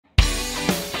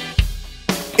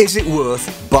Is it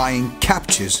worth buying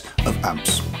captures of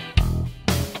amps?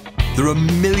 There are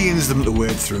millions of them to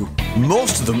wade through.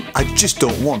 Most of them I just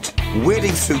don't want.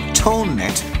 Wading through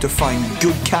ToneNet to find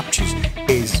good captures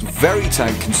is very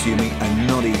time consuming and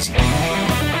not easy.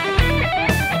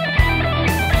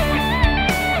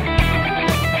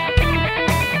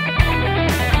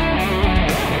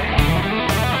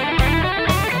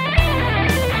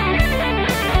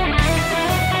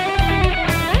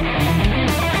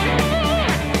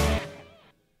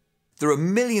 There are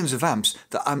millions of amps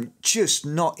that I'm just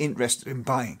not interested in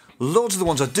buying. Loads of the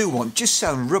ones I do want just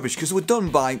sound rubbish because they were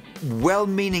done by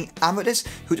well-meaning amateurs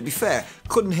who, to be fair,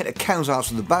 couldn't hit a cow's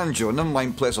arse with a banjo and never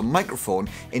mind place a microphone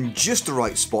in just the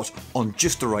right spot on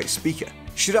just the right speaker.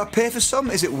 Should I pay for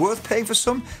some? Is it worth paying for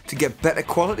some to get better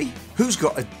quality? Who's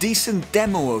got a decent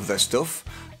demo of their stuff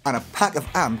and a pack of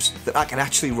amps that I can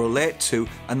actually relate to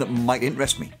and that might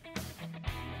interest me?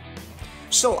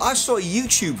 So I saw a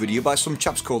YouTube video by some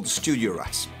chaps called the Studio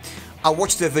Rats. I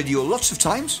watched their video lots of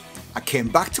times, I came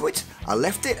back to it, I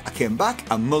left it, I came back,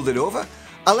 I mulled it over,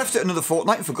 I left it another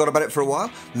fortnight and forgot about it for a while,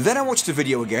 then I watched the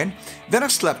video again, then I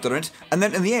slept on it, and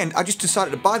then in the end I just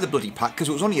decided to buy the bloody pack because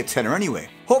it was only a tenner anyway.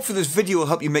 Hopefully this video will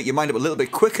help you make your mind up a little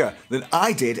bit quicker than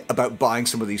I did about buying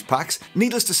some of these packs.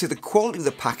 Needless to say, the quality of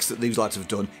the packs that these lads have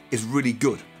done is really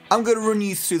good. I'm going to run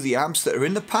you through the amps that are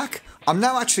in the pack. I'm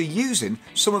now actually using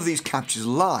some of these captures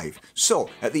live. So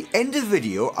at the end of the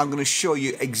video, I'm going to show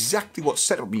you exactly what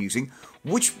setup I'm using,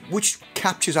 which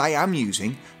captures I am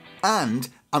using, and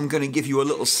I'm going to give you a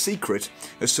little secret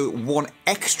as to one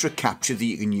extra capture that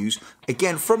you can use,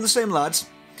 again from the same lads,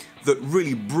 that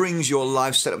really brings your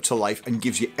live setup to life and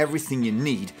gives you everything you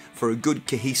need for a good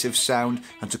cohesive sound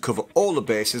and to cover all the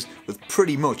bases with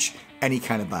pretty much any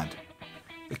kind of band.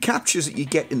 The captures that you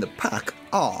get in the pack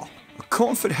are a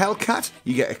Cornford Hellcat,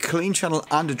 you get a clean channel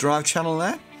and a drive channel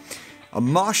there, a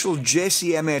Marshal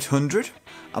JCM 800,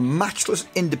 a Matchless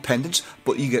Independence,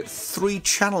 but you get 3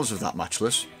 channels of that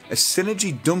Matchless, a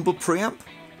Synergy Dumble preamp,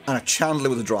 and a Chandler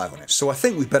with a drive on it. So I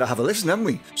think we better have a listen, haven't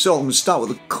we? So I'm going to start with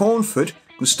the Cornford,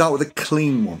 I'm going to start with a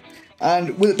clean one.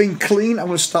 And with it being clean, I'm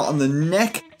going to start on the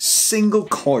neck single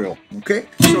coil, okay?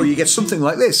 So you get something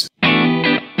like this.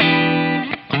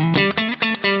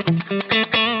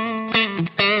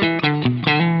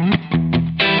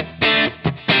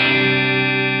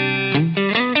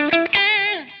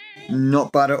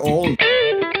 Not bad at all.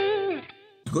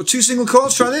 Got 2 single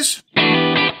coils, try this.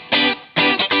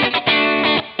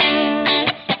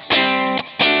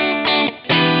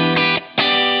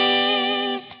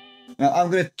 Now I'm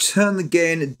going to turn the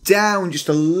gain down just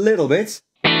a little bit.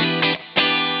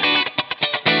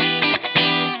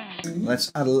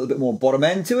 Let's add a little bit more bottom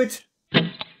end to it.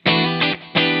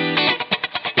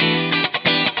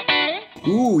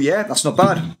 Ooh, yeah, that's not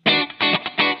bad.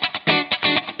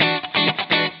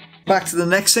 Back to the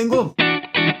next single.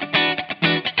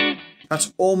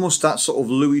 That's almost that sort of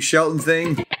Louis Shelton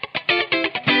thing.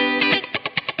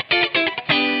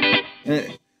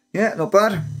 Yeah, not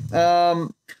bad.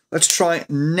 Let's try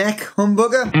neck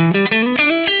humbucker.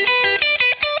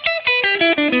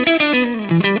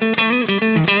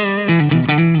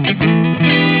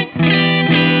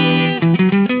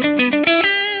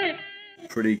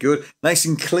 Pretty good. Nice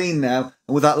and clean now.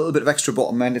 And with that little bit of extra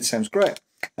bottom end, it sounds great.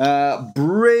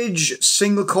 Bridge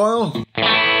single coil.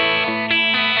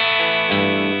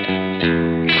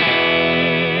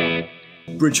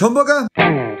 Bridge humbucker.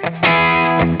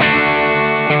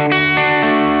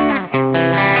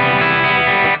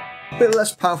 A bit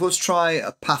less powerful. Let's try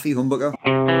a Paffy humbucker.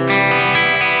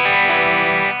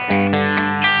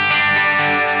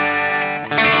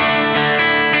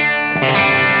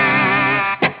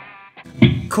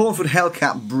 Cornford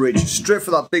Hellcat bridge, straight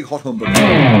for that big hot humbucker.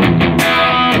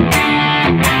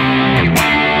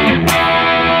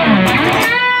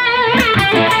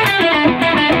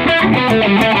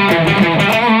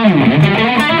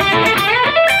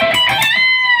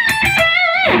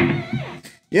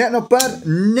 Yeah, not bad.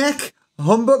 Neck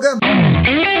humbucker.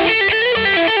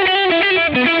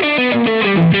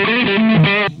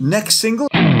 Neck single.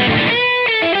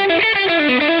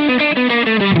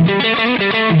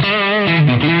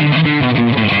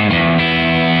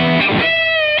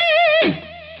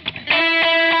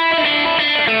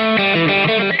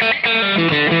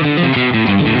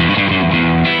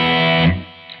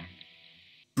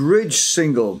 Bridge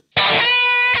single.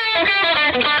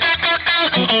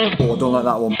 Oh, I don't like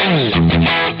that one.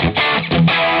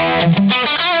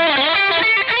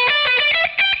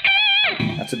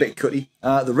 That's a bit cutty.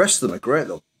 The rest of them are great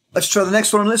though. Let's try the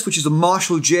next one on the list, which is the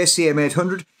Marshal JCM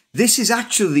 800. This is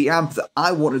actually the amp that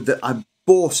I wanted, that I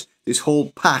bought this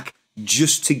whole pack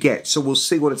just to get. So we'll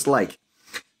see what it's like.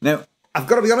 Now, I've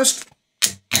got to be honest,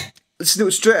 let's do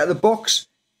it straight out of the box.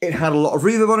 It had a lot of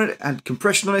reverb on it and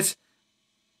compression on it.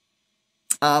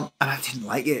 And I didn't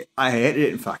like it. I hated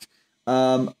it, in fact.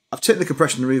 I've taken the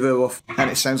compression and reverb off, and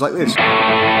it sounds like this.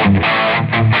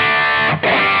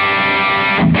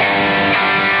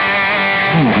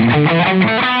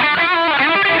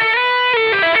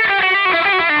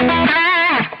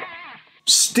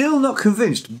 Still not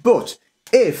convinced, but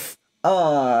if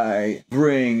I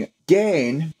bring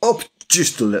gain up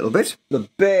just a little bit, the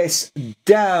bass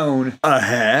down a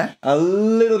hair, a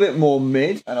little bit more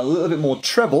mid, and a little bit more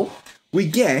treble, we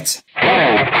get...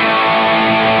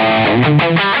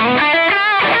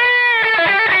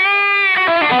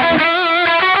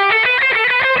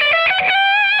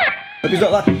 Hope he's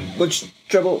not that much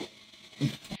treble.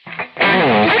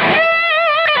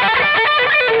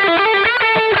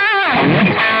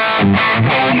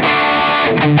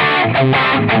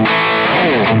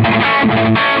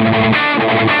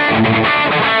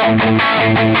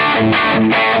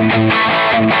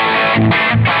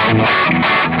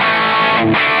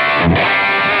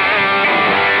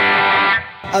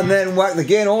 And then whack the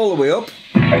gain all the way up.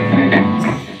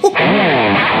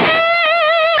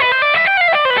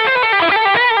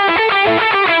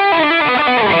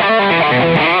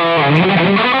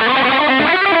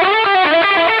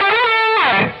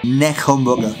 Neck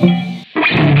humbucker.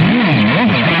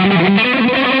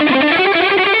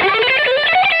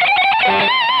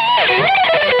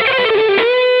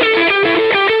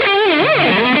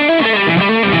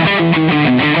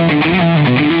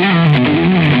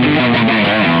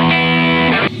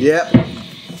 Yep,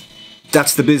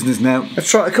 that's the business now.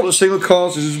 Let's try a couple of single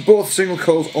coils. This is both single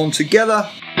coils on together.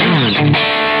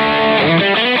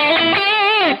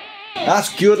 That's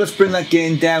good. Let's bring that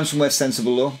gain down somewhere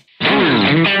sensible though.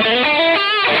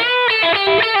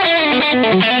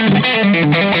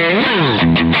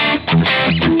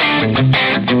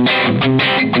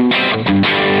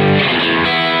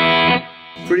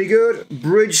 Pretty good.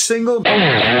 Bridge single.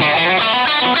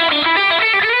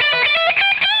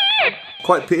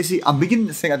 Quite pacey. I'm beginning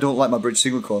to think I don't like my bridge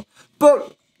single coil.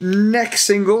 But neck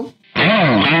single.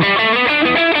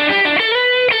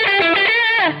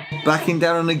 Backing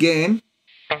down on again.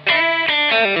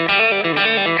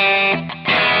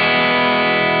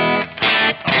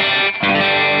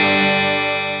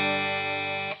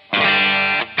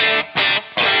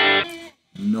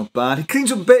 Not bad. It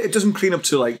cleans up a bit. It doesn't clean up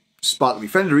to like sparkly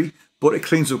fendery, but it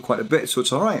cleans up quite a bit, so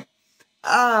it's alright.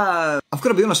 I've got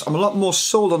to be honest, I'm a lot more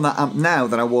sold on that amp now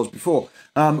than I was before.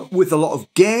 With a lot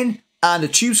of gain and a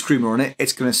tube screamer on it,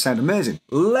 it's going to sound amazing.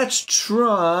 Let's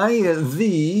try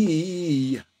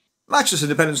the Matchless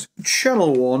Independence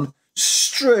Channel 1,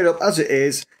 straight up as it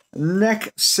is,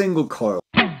 neck single coil.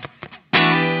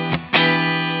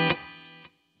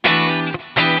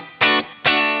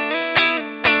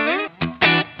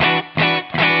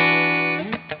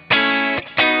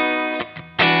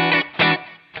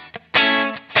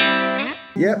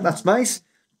 Yep, that's nice.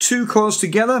 Two coils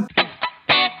together.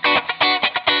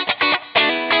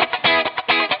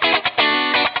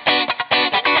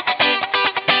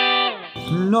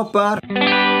 Not bad.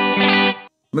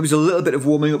 Maybe a little bit of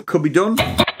warming up could be done.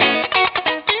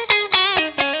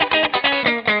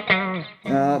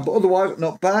 But otherwise,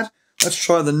 not bad. Let's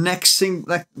try the neck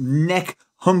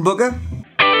humbucker.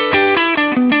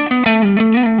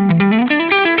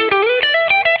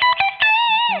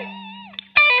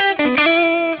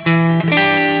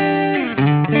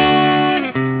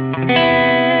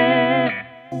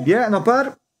 Yeah, not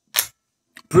bad.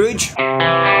 Bridge.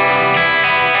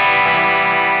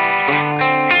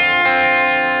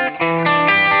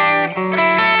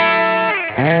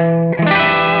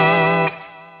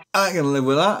 I can live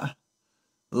with that.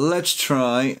 Let's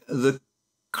try the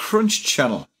crunch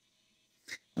channel.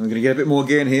 I'm going to get a bit more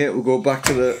gain here. We'll go back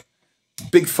to the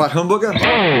big fat humbucker.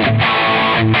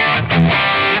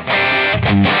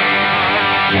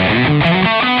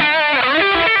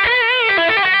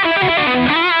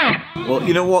 Well,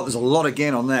 you know what? There's a lot of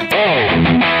gain on there.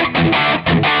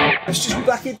 Let's just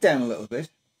back it down a little bit.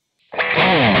 A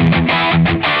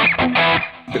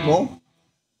bit more.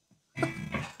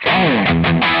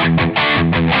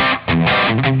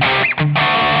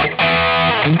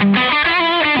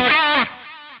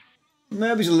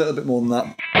 Maybe a little bit more than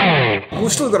that. And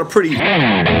we've still got a pretty...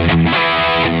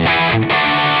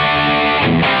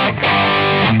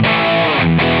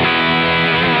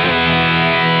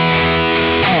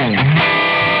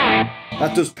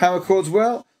 That does power chords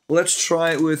well. Let's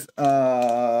try it with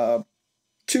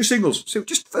two singles. So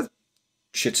just for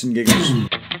shits and giggles.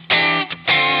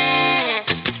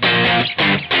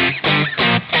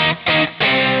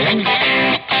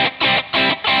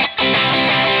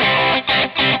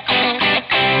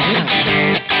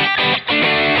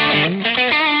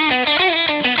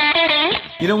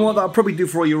 what, that'll probably do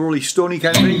for all your Rolly Stony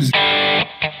kind of things.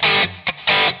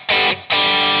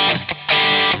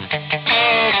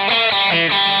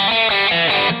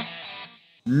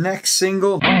 Next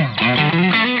single.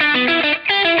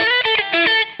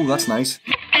 Oh, that's nice.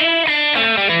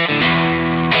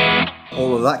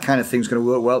 All of that kind of thing's going to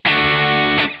work well.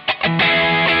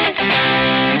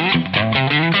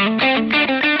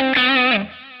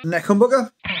 Neck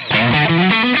humbucker.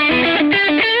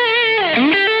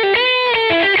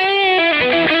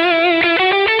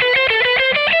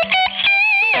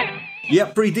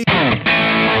 Yep, pretty deep.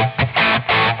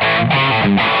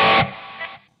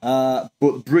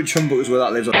 But the bridge humbucker is where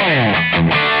that lives on.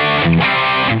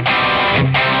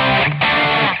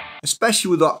 Especially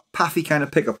with that puffy kind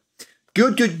of pickup.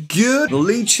 Good, good, good. The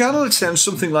lead channel, it sounds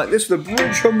something like this with a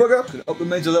bridge humbucker. Up the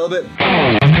mids a little bit.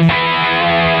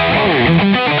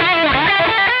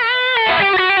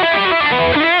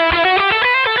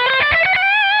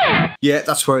 Yeah,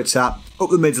 that's where it's at. Up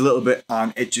the mids a little bit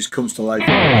and it just comes to life.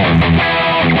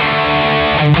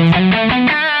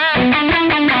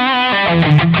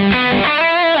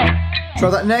 Try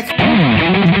that neck.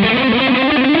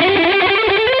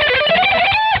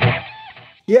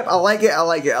 Yep, I like it, I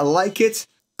like it, I like it.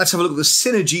 Let's have a look at the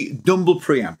Synergy Dumble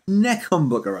preamp. Neck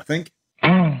humbucker, I think.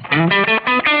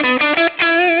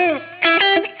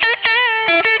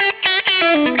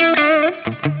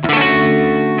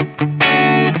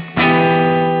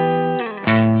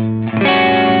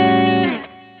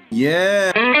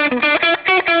 Yeah.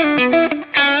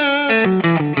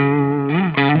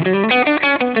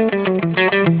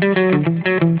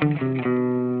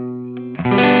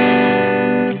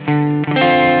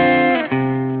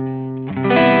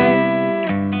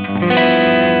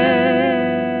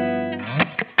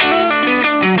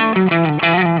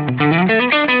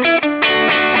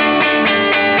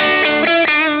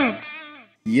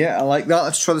 Yeah, I like that.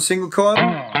 Let's try the single coil.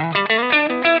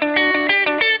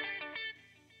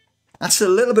 That's a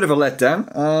little bit of a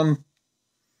letdown.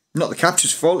 Not the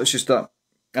capture's fault, it's just that,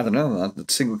 I don't know,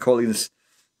 that single coiliness.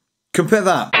 Compare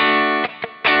that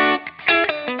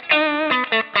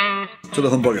to the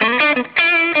humbucker.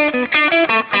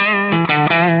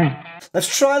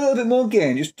 Let's try a little bit more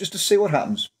gain, just to see what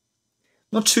happens.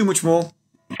 Not too much more.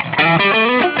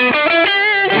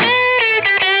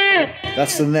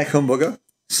 That's the neck humbucker.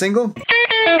 Single.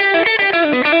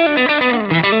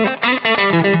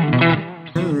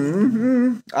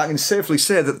 I can safely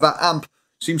say that that amp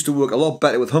seems to work a lot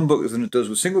better with humbuckers than it does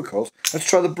with single coils. Let's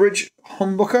try the bridge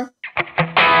humbucker.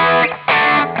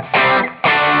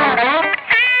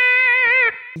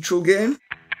 Neutral gain.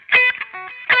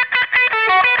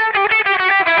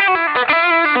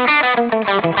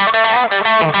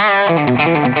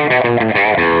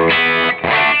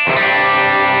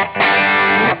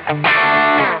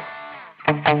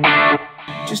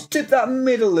 Just dip that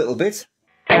mid a little bit.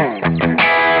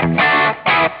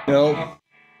 No.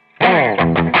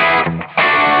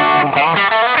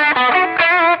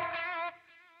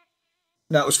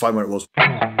 No, it was fine where it was.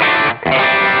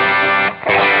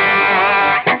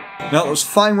 No, it was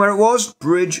fine where it was.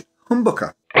 Bridge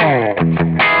humbucker.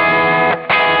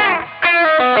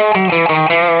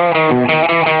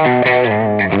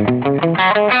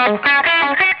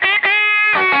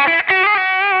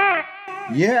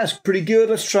 Yeah, it's pretty good.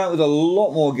 Let's try it with a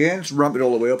lot more gain. Let's ramp it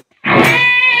all the way up.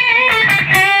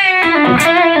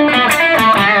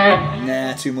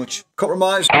 Nah, too much.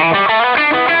 Compromise.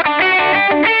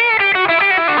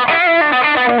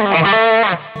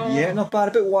 Yeah, not bad.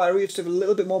 A bit wiry. Just have a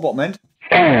little bit more bottom end.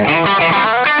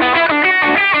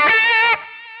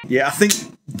 Yeah, I think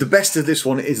the best of this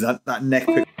one is that neck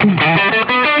pick.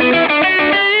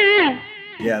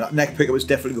 Yeah, that neck pickup is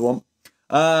definitely the one.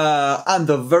 And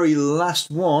the very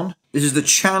last one, this is the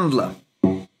Chandler.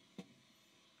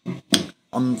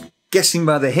 I'm guessing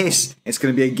by the hiss, it's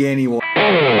going to be a gainy one.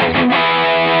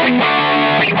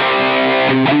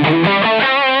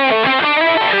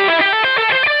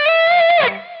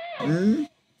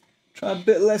 Try a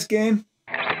bit less gain.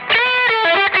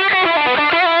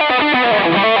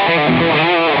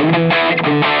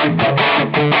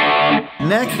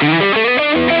 Neck.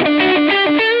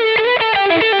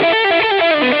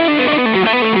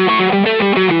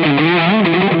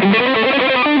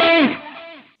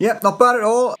 Yep, not bad at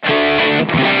all.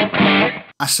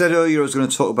 I said earlier I was going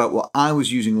to talk about what I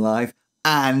was using live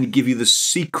and give you the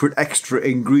secret extra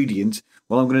ingredient.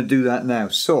 Well, I'm going to do that now.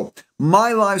 So,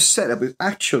 my live setup is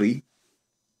actually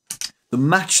the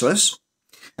Matchless,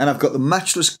 and I've got the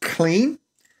Matchless Clean.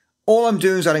 All I'm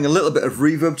doing is adding a little bit of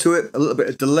reverb to it, a little bit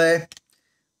of delay.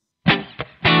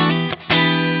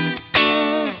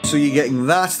 So you're getting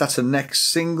that. That's a neck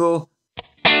single.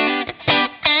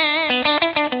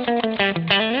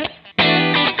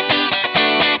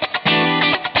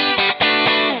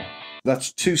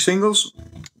 that's 2 singles.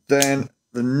 Then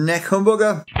the neck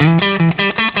humbucker.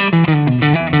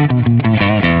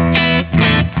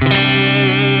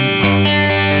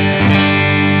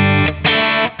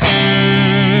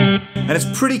 And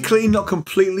it's pretty clean, not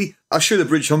completely. I'll show you the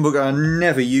bridge humbucker. I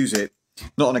never use it.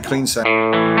 Not on a clean sound.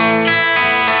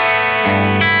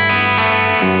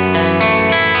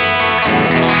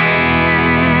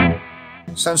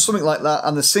 Sounds something like that.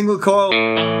 And the single coil.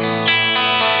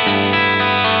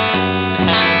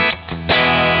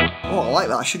 Oh, I like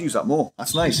that. I should use that more.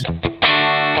 That's nice.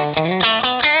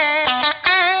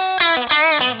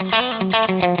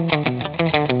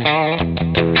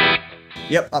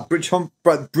 Yep,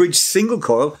 that bridge single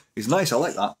coil is nice. I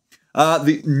like that.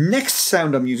 The next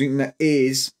sound I'm using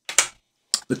is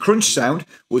the crunch sound,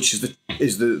 which is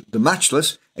the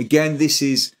Matchless. Again, this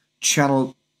is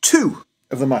channel 2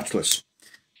 of the Matchless.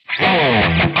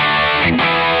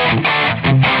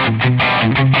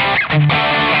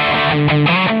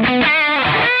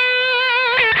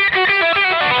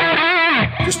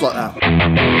 Just like that.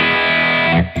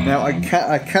 Now I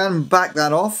can back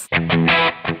that off.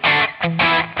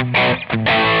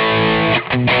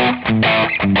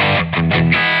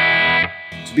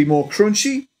 To be more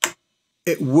crunchy,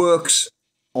 it works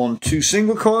on 2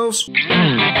 single coils.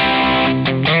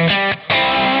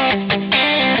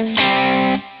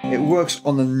 It works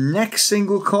on the neck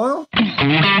single coil. And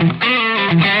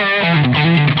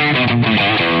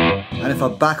if I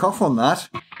back off on that,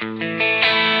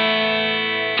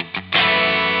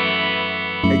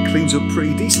 it cleans up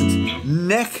pretty decent.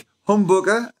 Neck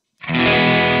humbucker,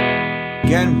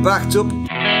 again backed up,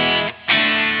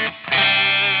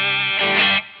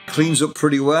 cleans up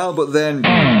pretty well, but then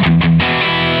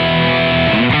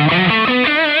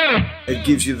it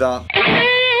gives you that.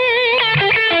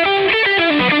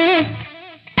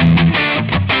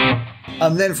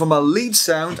 And then for my lead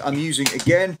sound, I'm using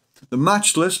again the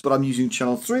Matchless, but I'm using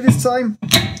channel 3 this time.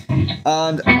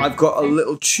 And I've got a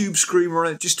little tube screamer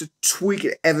on it just to tweak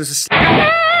it ever so slightly.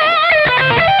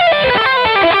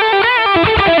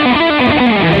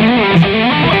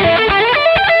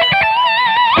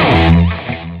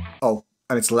 Oh,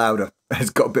 and it's louder. It's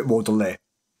got a bit more delay.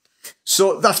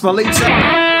 So that's my lead sound.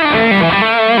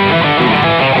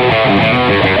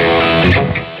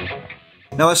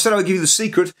 Now I said I would give you the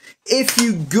secret. If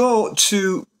you go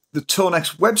to the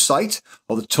Tonex website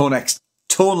or the Tonex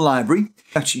tone library,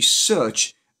 actually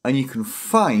search and you can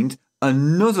find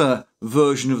another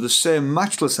version of the same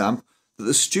Matchless amp that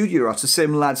the studio rats, the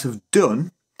same lads, have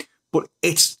done, but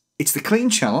it's the clean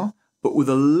channel, but with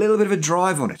a little bit of a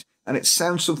drive on it, and it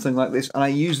sounds something like this. And I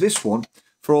use this one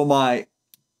for all my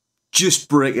just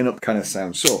breaking up kind of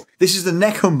sound. So this is the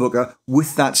neck humbucker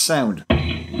with that sound.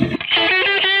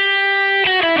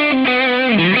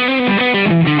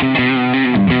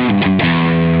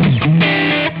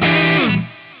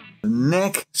 The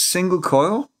neck single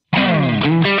coil.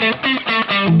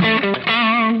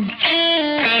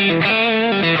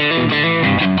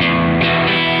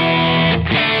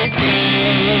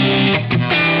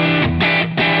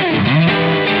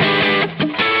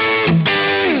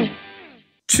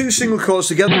 Two single coils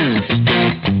together.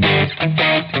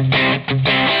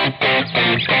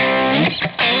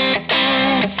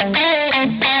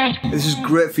 This is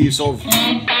great for your sort of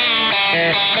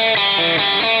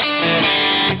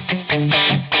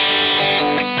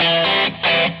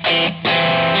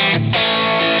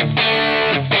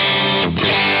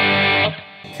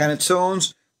kind of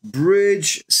tones,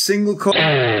 bridge, single coil,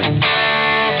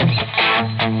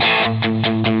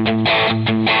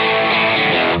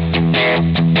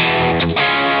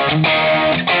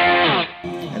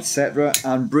 etc.,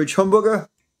 and bridge humbucker.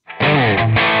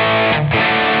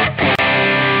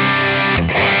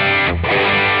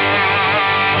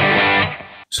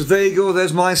 So there you go,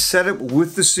 there's my setup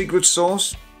with the secret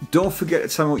sauce. Don't forget to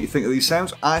tell me what you think of these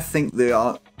sounds. I think they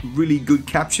are really good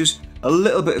captures. A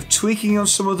little bit of tweaking on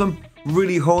some of them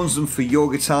really hones them for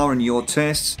your guitar and your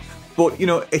tastes. But you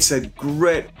know, it's a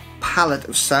great palette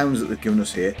of sounds that they've given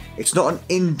us here. It's not an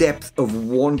in-depth of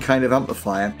one kind of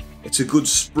amplifier. It's a good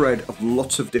spread of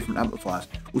lots of different amplifiers,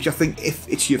 which I think if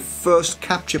it's your first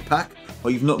capture pack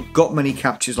or you've not got many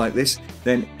captures like this,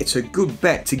 then it's a good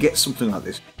bet to get something like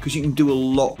this because you can do a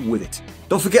lot with it.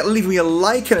 Don't forget to leave me a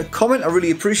like and a comment. I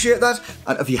really appreciate that.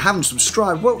 And if you haven't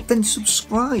subscribed, well, then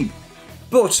subscribe.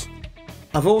 But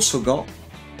I've also got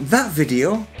that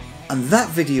video and that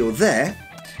video there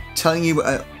telling you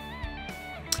I've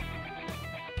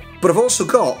also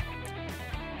got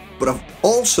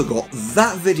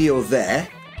that video there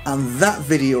and that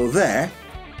video there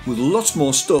with lots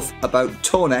more stuff about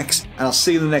Tonex, and I'll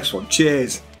see you in the next one.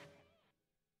 Cheers!